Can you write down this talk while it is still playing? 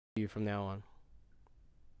you from now on.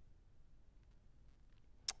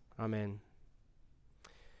 Amen.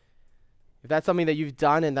 If that's something that you've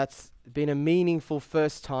done and that's been a meaningful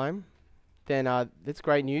first time, then that's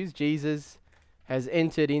great news. Jesus has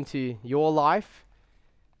entered into your life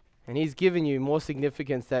and he's given you more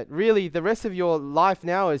significance that really the rest of your life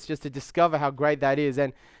now is just to discover how great that is.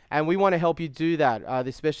 And we want to help you do that,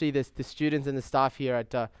 especially the students and the staff here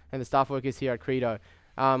and the staff workers here at Credo.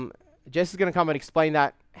 Jess is going to come and explain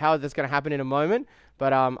that, how that's going to happen in a moment.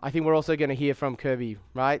 But I think we're also going to hear from Kirby,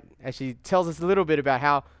 right? As she tells us a little bit about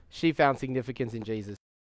how she found significance in Jesus.